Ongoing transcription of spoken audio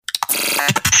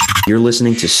You're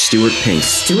listening to Stuart Pink.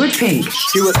 Stuart Pink.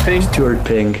 Stuart Pink. Stuart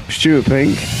Pink. Stuart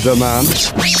Pink, the man.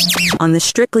 On the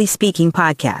Strictly Speaking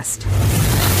podcast.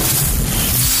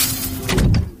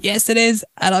 Yes, it is.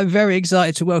 And I'm very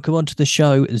excited to welcome onto the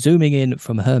show, zooming in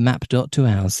from her map dot to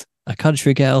ours, a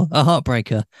country girl, a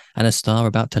heartbreaker, and a star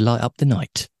about to light up the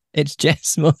night. It's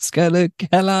Jess Moskaluke.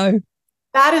 Hello.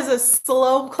 That is a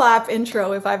slow clap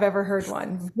intro if I've ever heard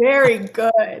one. Very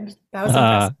good. That was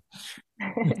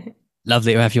impressive.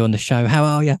 Lovely to have you on the show. How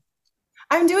are you?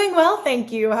 I'm doing well,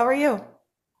 thank you. How are you?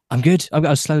 I'm good. I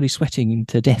was slowly sweating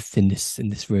to death in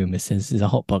this room. It says there's a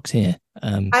hot box here.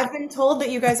 I've been told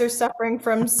that you guys are suffering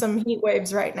from some heat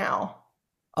waves right now.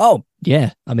 Oh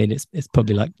yeah, I mean it's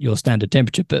probably like your standard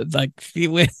temperature, but like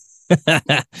we're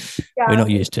not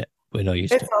used to it. We're not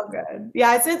used to it. It's all good.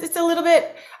 Yeah, it's a little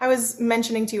bit. I was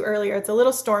mentioning to you earlier. It's a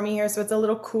little stormy here, so it's a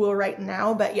little cool right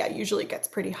now. But yeah, usually it gets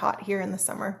pretty hot here in the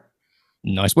summer.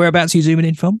 Nice. Whereabouts are you zooming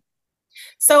in from?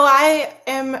 So I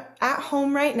am at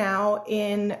home right now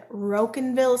in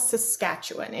Rocanville,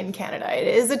 Saskatchewan in Canada. It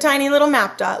is a tiny little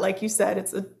map dot. Like you said,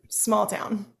 it's a small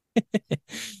town.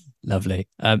 Lovely.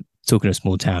 Talking of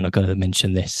small town, I've got to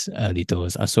mention this early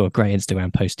doors. I saw a great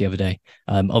Instagram post the other day.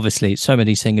 Obviously, so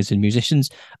many singers and musicians,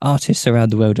 artists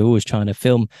around the world are always trying to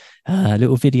film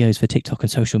little videos for TikTok and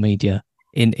social media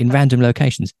in random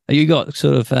locations. You got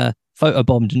sort of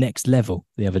photobombed next level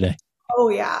the other day. Oh,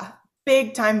 yeah.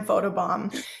 Big time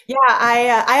photobomb. Yeah,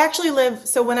 I actually live.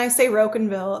 So when I say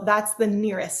Rocanville, that's the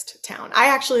nearest town. I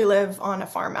actually live on a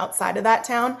farm outside of that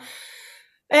town.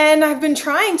 And I've been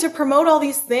trying to promote all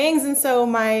these things. And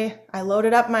so I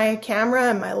loaded up my camera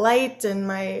and my light and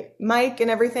my mic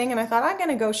and everything. And I thought I'm going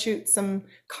to go shoot some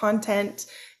content,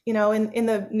 you know, in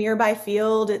the nearby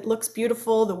field. It looks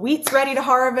beautiful. The wheat's ready to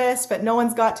harvest, but no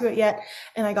one's got to it yet.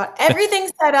 And I got everything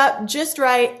set up just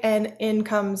right. And in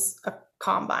comes a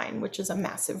combine, which is a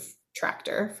massive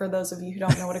tractor for those of you who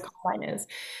don't know what a combine is.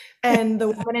 And the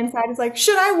woman inside is like,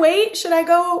 should I wait? Should I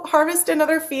go harvest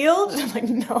another field? And I'm like,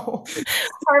 no,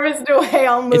 harvest away.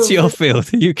 I'll move. It's your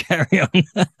field. You carry on.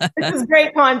 This is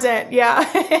great content. Yeah.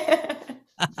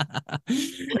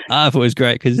 I thought it was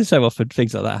great because so often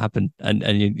things like that happen and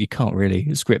you can't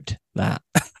really script that.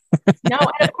 No,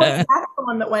 and of course, that's the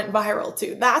one that went viral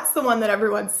too. That's the one that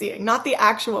everyone's seeing, not the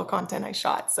actual content I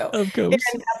shot. So of course. It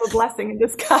ended up a blessing in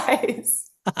disguise.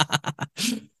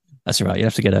 That's all right. You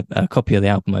have to get a copy of the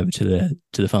album over to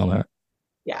the farmer.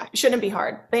 Yeah, it shouldn't be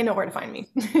hard. They know where to find me.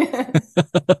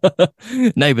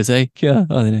 Neighbours, eh? Yeah,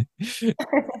 I don't know.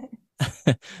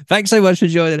 Thanks so much for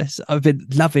joining us. I've been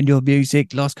loving your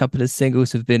music. Last couple of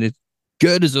singles have been as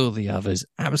good as all the others.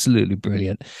 Absolutely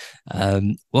brilliant.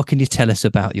 What can you tell us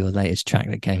about your latest track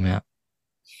that came out?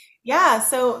 Yeah,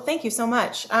 so thank you so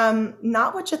much.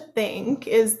 Not What You Think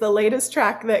is the latest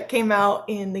track that came out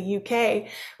in the UK.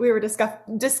 We were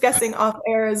discussing off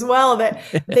air as well that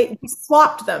they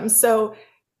swapped them. So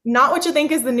Not What You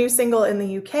Think is the new single in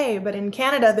the UK, but in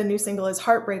Canada, the new single is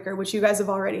Heartbreaker, which you guys have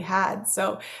already had.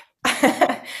 So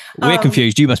we're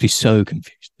confused. You must be so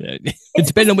confused. It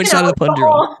depends on which side of the pond you're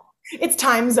on. It's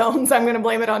time zones. I'm going to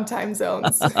blame it on time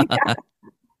zones. Yeah.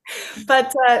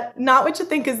 But Not What You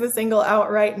Think is the single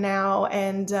out right now.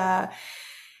 And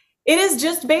it is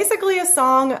just basically a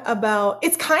song about,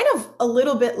 it's kind of a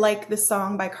little bit like the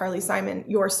song by Carly Simon,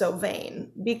 You're So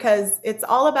Vain, because it's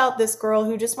all about this girl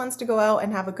who just wants to go out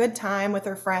and have a good time with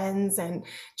her friends and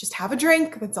just have a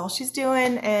drink. That's all she's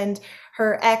doing. And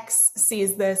her ex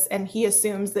sees this and he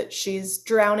assumes that she's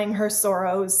drowning her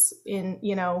sorrows in,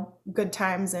 you know, good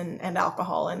times and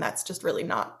alcohol. And that's just really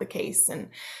not the case. And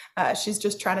she's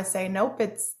just trying to say, nope,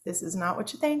 this is not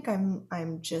what you think.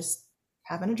 I'm just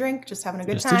having a drink, just having a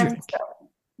good time. So,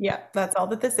 yeah, that's all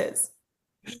that this is.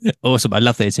 Awesome. I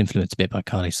love that it's influenced a bit by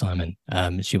Carly Simon.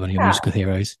 Is she one of your musical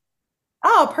heroes?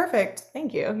 Oh, perfect.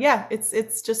 Thank you. Yeah,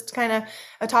 it's just kind of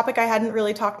a topic I hadn't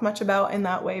really talked much about in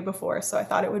that way before. So I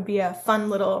thought it would be a fun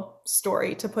little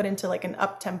story to put into like an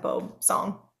up-tempo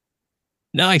song.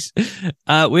 Nice.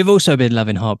 We've also been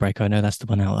loving Heartbreaker. I know that's the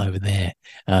one out over there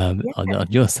on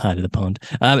your side of the pond.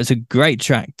 It's a great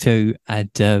track too.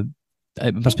 And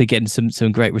it must be getting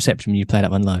some great reception when you play that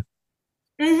one live.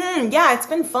 Mm-hmm. Yeah, it's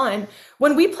been fun.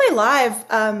 When we play live,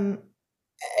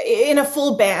 in a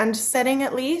full band setting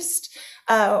at least,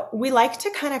 we like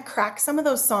to kind of crack some of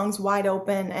those songs wide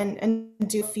open and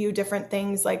do a few different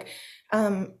things. Like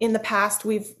in the past,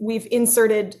 we've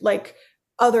inserted like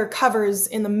other covers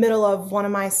in the middle of one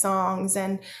of my songs.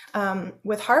 And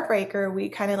with Heartbreaker, we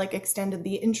kind of like extended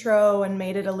the intro and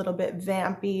made it a little bit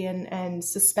vampy and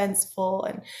suspenseful.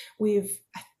 And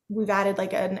we've added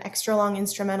like an extra long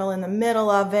instrumental in the middle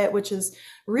of it, which is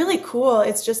really cool.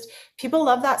 It's just people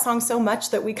love that song so much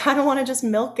that we kind of want to just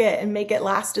milk it and make it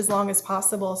last as long as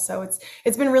possible. So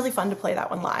it's been really fun to play that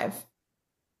one live.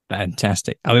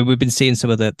 Fantastic. I mean, we've been seeing some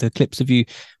of the clips of you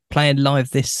playing live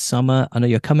this summer. I know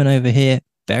you're coming over here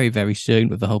very, very soon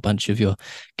with a whole bunch of your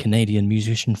Canadian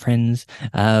musician friends.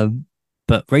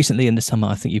 But recently in the summer,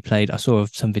 I think I saw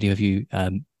some video of you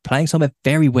playing somewhere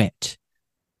very wet.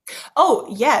 Oh,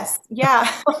 yes.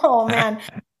 Yeah. Oh, man.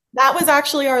 That was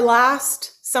actually our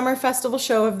last summer festival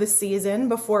show of the season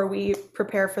before we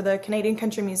prepare for the Canadian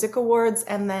Country Music Awards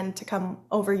and then to come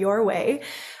over your way.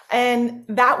 And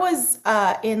that was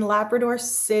in Labrador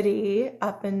City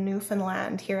up in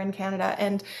Newfoundland here in Canada.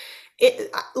 And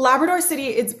Labrador City,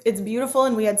 it's beautiful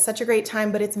and we had such a great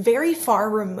time, but it's very far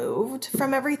removed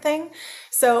from everything.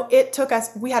 So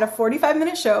we had a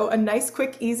 45-minute show, a nice,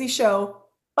 quick, easy show,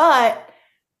 but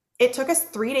it took us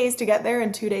 3 days to get there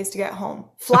and 2 days to get home.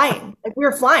 Flying, like we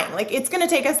were flying, like it's going to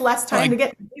take us less time to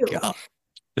get to you. God.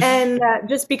 And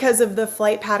just because of the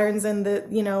flight patterns and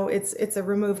it's a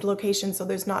removed location, so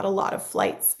there's not a lot of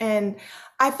flights. And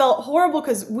I felt horrible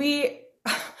because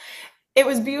it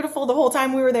was beautiful the whole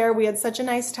time we were there. We had such a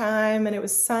nice time and it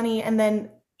was sunny. And then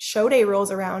show day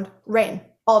rolls around, rain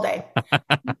all day,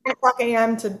 9 o'clock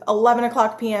a.m. to 11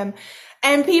 o'clock p.m.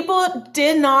 And people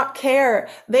did not care.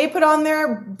 They put on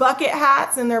their bucket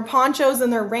hats and their ponchos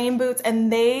and their rain boots,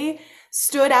 and they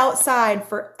stood outside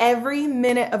for every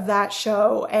minute of that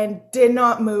show and did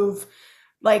not move.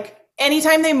 Like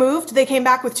anytime they moved, they came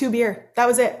back with 2 beer. That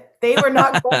was it. They were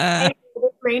not going.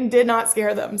 The rain did not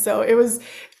scare them. So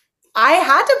I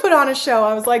had to put on a show.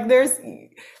 I was like,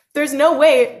 there's no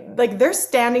way, like they're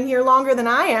standing here longer than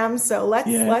I am. So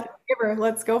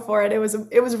let's go for it. It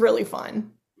was really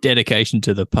fun. Dedication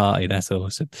to the party. That's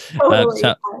awesome. Totally.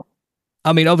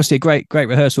 I mean, obviously a great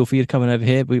rehearsal for you coming over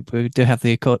here. We do have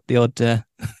the odd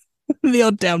the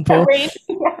odd downpour.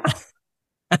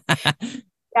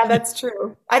 Yeah, that's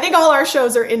true. I think all our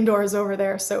shows are indoors over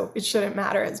there, so it shouldn't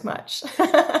matter as much.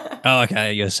 Oh,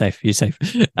 okay. You're safe.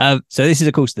 So this is,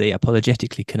 of course, the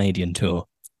Apologetically Canadian Tour.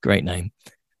 Great name.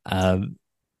 And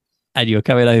you're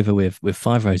coming over with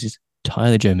Five Roses,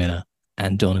 Tyler Joe Miller,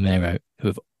 and Don Amero, who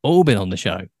have all been on the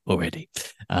show already.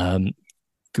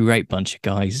 Great bunch of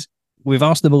guys. We've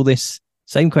asked them all this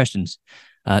same questions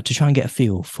to try and get a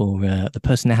feel for the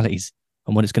personalities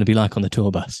and what it's going to be like on the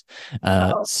tour bus.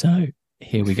 So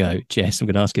here we go. Jess, I'm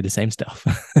going to ask you the same stuff.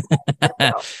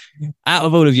 Out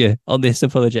of all of you on this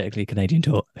Apologetically Canadian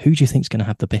Tour, who do you think is going to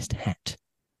have the best hat?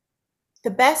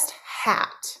 The best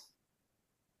hat?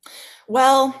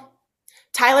 Well,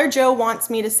 Tyler Joe wants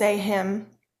me to say him,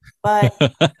 but...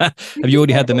 Have you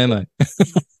already had the memo?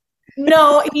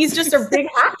 No, he's just a big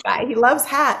hat guy. He loves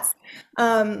hats.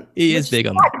 He is big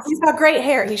on that. He's got great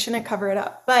hair. He shouldn't cover it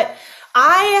up. But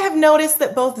I have noticed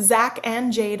that both Zach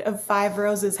and Jade of Five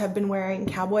Roses have been wearing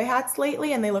cowboy hats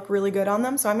lately, and they look really good on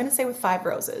them. So I'm going to say with Five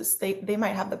Roses, they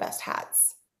might have the best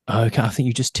hats. Okay, I think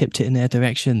you just tipped it in their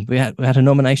direction. We had a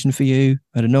nomination for you,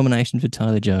 we had a nomination for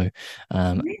Tyler Joe,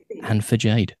 really? And for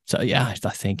Jade. So yeah, I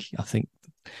think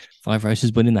Five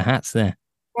Roses winning the hats there.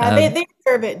 Yeah, they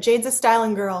deserve it. Jade's a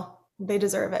styling girl. They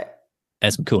deserve it.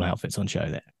 There's some cool outfits on show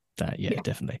there. Yeah,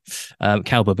 definitely.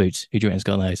 Cowboy boots. Who do you reckon's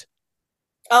got those?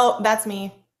 Oh, that's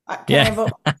me. Can I vote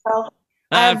for myself?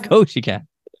 Of course you can.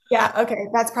 Yeah, okay.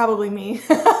 That's probably me.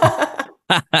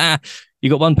 You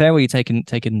got one pair, or you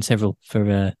taking several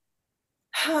for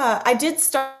I did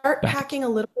start packing a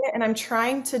little bit, and I'm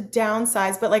trying to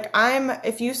downsize, but like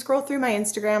if you scroll through my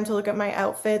Instagram to look at my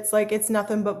outfits, like it's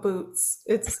nothing but boots.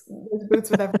 There's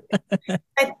boots with everything.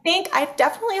 I think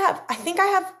I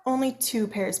have only 2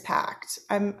 pairs packed.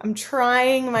 I'm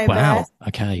trying my best.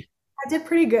 Okay. I did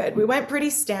pretty good. We went pretty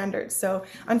standard. So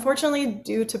unfortunately,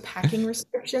 due to packing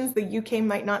restrictions, the UK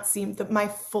might not see my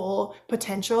full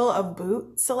potential of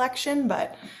boot selection,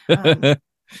 but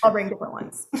I'll bring different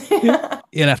ones.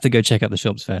 You'll have to go check out the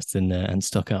shops first and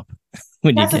stock up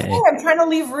when you get here. I'm trying to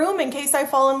leave room in case I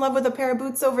fall in love with a pair of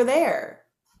boots over there.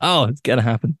 Oh, it's gonna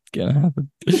happen. Yeah,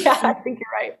 I think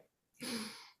you're right.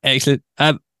 Excellent.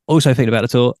 Also thinking about the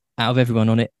tour, out of everyone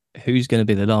on it, who's going to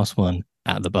be the last one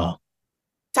at the bar?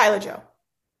 Tyler Joe.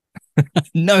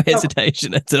 No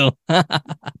hesitation at all.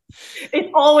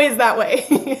 It's always that way.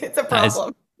 It's a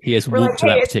problem. He has walked to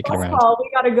that particular round.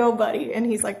 We gotta go, buddy. And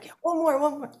he's like, yeah, one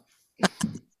more.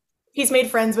 He's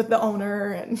made friends with the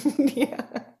owner, and yeah.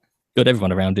 Got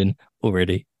everyone around him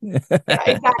already. Yeah,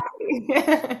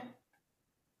 exactly.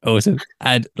 Awesome.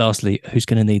 And lastly, who's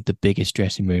going to need the biggest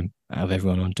dressing room out of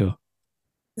everyone on tour?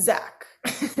 Zach.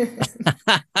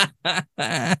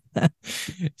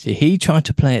 See, he tried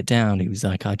to play it down. He was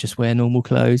like, I just wear normal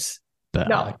clothes. But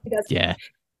No, he doesn't. yeah.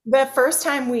 The first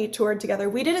time we toured together,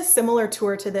 we did a similar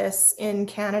tour to this in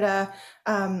Canada.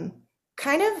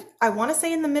 Kind of, I want to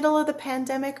say in the middle of the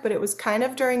pandemic, but it was kind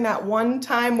of during that one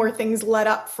time where things let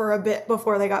up for a bit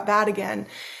before they got bad again.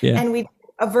 Yeah. And we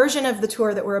a version of the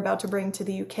tour that we're about to bring to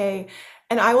the UK.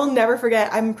 And I will never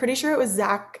forget, I'm pretty sure it was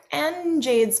Zach and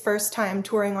Jade's first time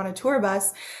touring on a tour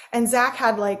bus. And Zach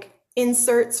had like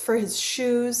inserts for his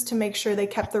shoes to make sure they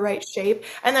kept the right shape.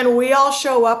 And then we all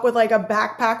show up with like a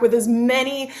backpack with as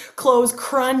many clothes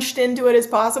crunched into it as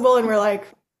possible. And we're like,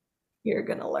 you're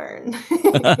going to learn.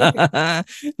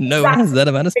 No one has that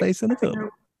amount of space on the top.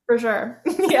 For sure.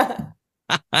 Yeah.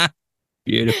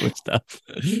 Beautiful stuff.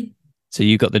 So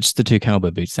you got just the two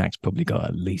cowboy boots. Zach's probably got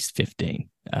at least 15.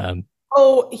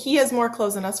 Oh, he has more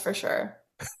clothes than us for sure.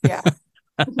 Yeah.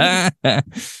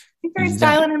 He's very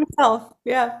styling himself.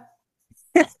 Yeah.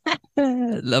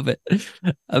 Love it.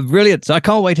 Brilliant. So I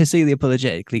can't wait to see the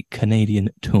Apologetically Canadian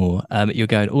Tour. You're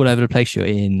going all over the place. You're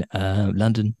in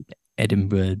London,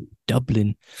 Edinburgh,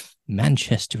 Dublin,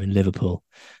 Manchester, and Liverpool.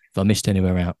 If I missed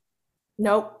anywhere out.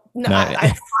 Nope. No.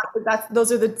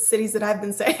 Those are the cities that I've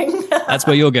been saying. That's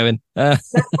where you're going.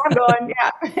 That's where I'm going.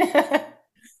 Yeah.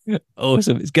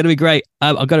 Awesome. It's going to be great.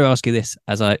 I've got to ask you this,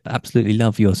 as I absolutely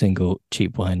love your single,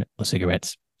 Cheap Wine or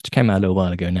Cigarettes, which came out a little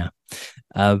while ago now.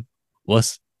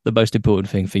 What's the most important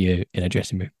thing for you in a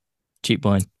dressing room? Cheap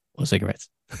wine or cigarettes?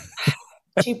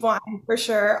 Cheap wine, for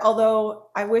sure. Although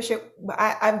I wish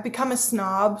I've become a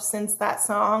snob since that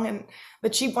song, and the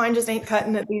cheap wine just ain't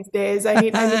cutting it these days. I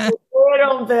need a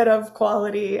little bit of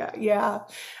quality. Yeah.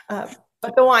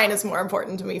 But the wine is more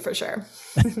important to me, for sure.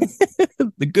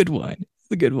 The good wine.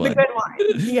 The good wine. The good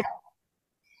wine. Yeah.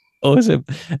 Awesome.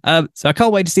 So I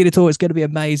can't wait to see the tour. It's going to be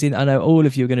amazing. I know all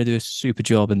of you are going to do a super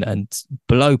job and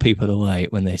blow people away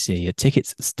when they see you.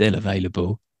 Tickets are still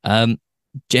available.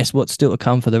 Jess, what's still to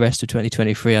come for the rest of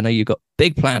 2023? I know you've got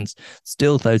big plans,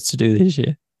 still loads to do this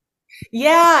year.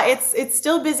 Yeah, it's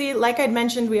still busy. Like I'd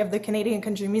mentioned, we have the Canadian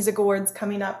Country Music Awards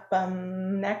coming up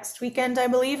next weekend, I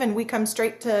believe, and we come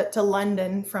straight to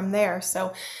London from there.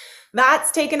 So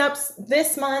that's taken up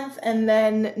this month. And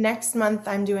then next month,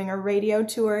 I'm doing a radio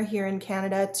tour here in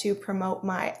Canada to promote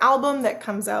my album that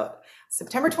comes out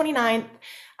September 29th.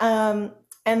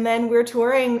 And then we're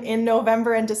touring in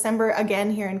November and December again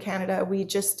here in Canada. We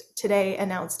just today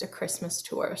announced a Christmas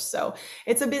tour. So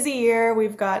it's a busy year.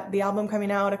 We've got the album coming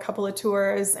out, a couple of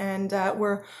tours, and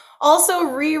we're also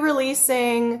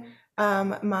re-releasing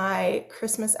my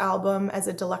Christmas album as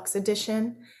a deluxe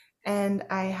edition. And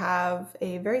I have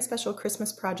a very special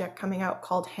Christmas project coming out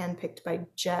called Handpicked by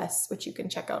Jess, which you can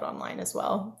check out online as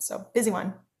well. So busy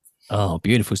one. Oh,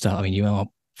 beautiful stuff. I mean, you are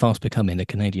fast becoming the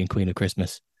Canadian Queen of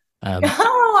Christmas.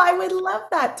 Oh, I would love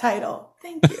that title.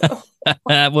 Thank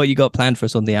you. What you got planned for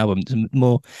us on the album? Some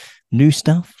more new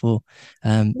stuff or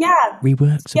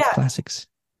reworks of classics?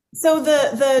 So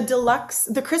the deluxe,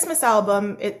 the Christmas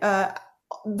album,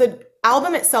 the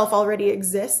album itself already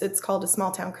exists. It's called A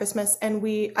Small Town Christmas, and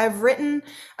I've written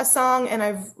a song and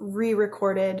I've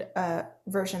re-recorded a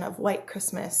version of White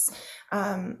Christmas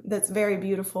that's very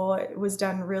beautiful. It was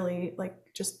done really like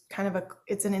just kind of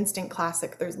it's an instant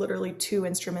classic. There's literally 2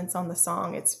 instruments on the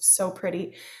song. It's so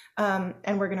pretty.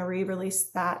 And we're going to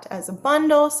re-release that as a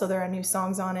bundle. So there are new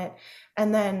songs on it.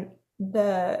 And then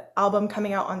the album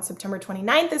coming out on September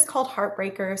 29th is called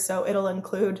Heartbreaker. So it'll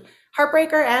include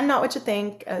Heartbreaker and Not What You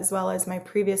Think, as well as my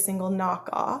previous single Knock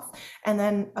Off, and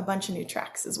then a bunch of new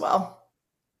tracks as well.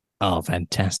 Oh,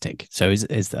 fantastic. So is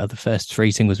the first 3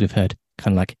 singles we've heard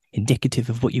kind of like indicative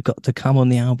of what you've got to come on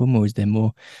the album, or is there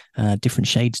more different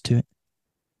shades to it?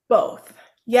 Both.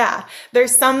 Yeah.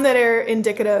 There's some that are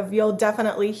indicative. You'll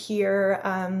definitely hear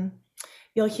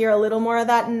a little more of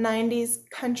that 90s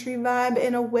country vibe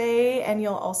in a way, and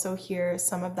you'll also hear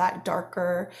some of that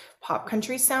darker pop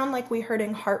country sound like we heard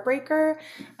in Heartbreaker.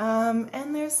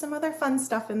 And there's some other fun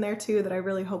stuff in there too that I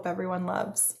really hope everyone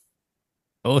loves.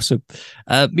 Awesome.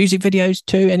 Music videos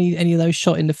too? Any of those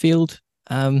shot in the field?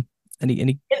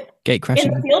 Any gate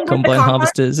crashing combine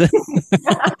harvesters?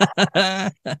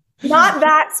 Not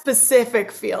that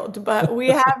specific field, but we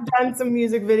have done some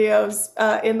music videos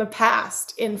in the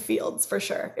past in fields for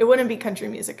sure. It wouldn't be country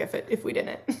music if we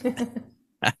didn't.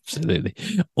 Absolutely,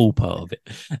 all part of it.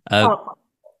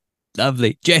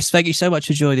 Lovely, Jess. Thank you so much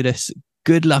for joining us.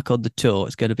 Good luck on the tour.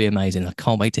 It's going to be amazing. I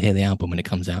can't wait to hear the album when it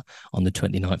comes out on the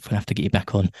 29th. We'll have to get you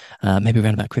back on maybe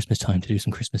around about Christmas time to do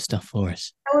some Christmas stuff for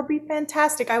us. That would be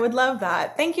fantastic. I would love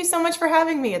that. Thank you so much for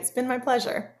having me. It's been my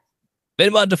pleasure.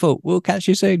 Been wonderful. We'll catch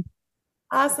you soon.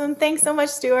 Awesome. Thanks so much,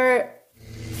 Stuart.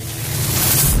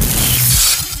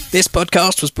 This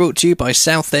podcast was brought to you by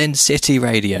Southend City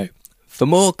Radio. For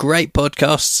more great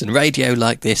podcasts and radio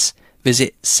like this,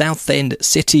 visit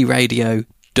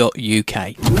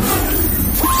southendcityradio.uk.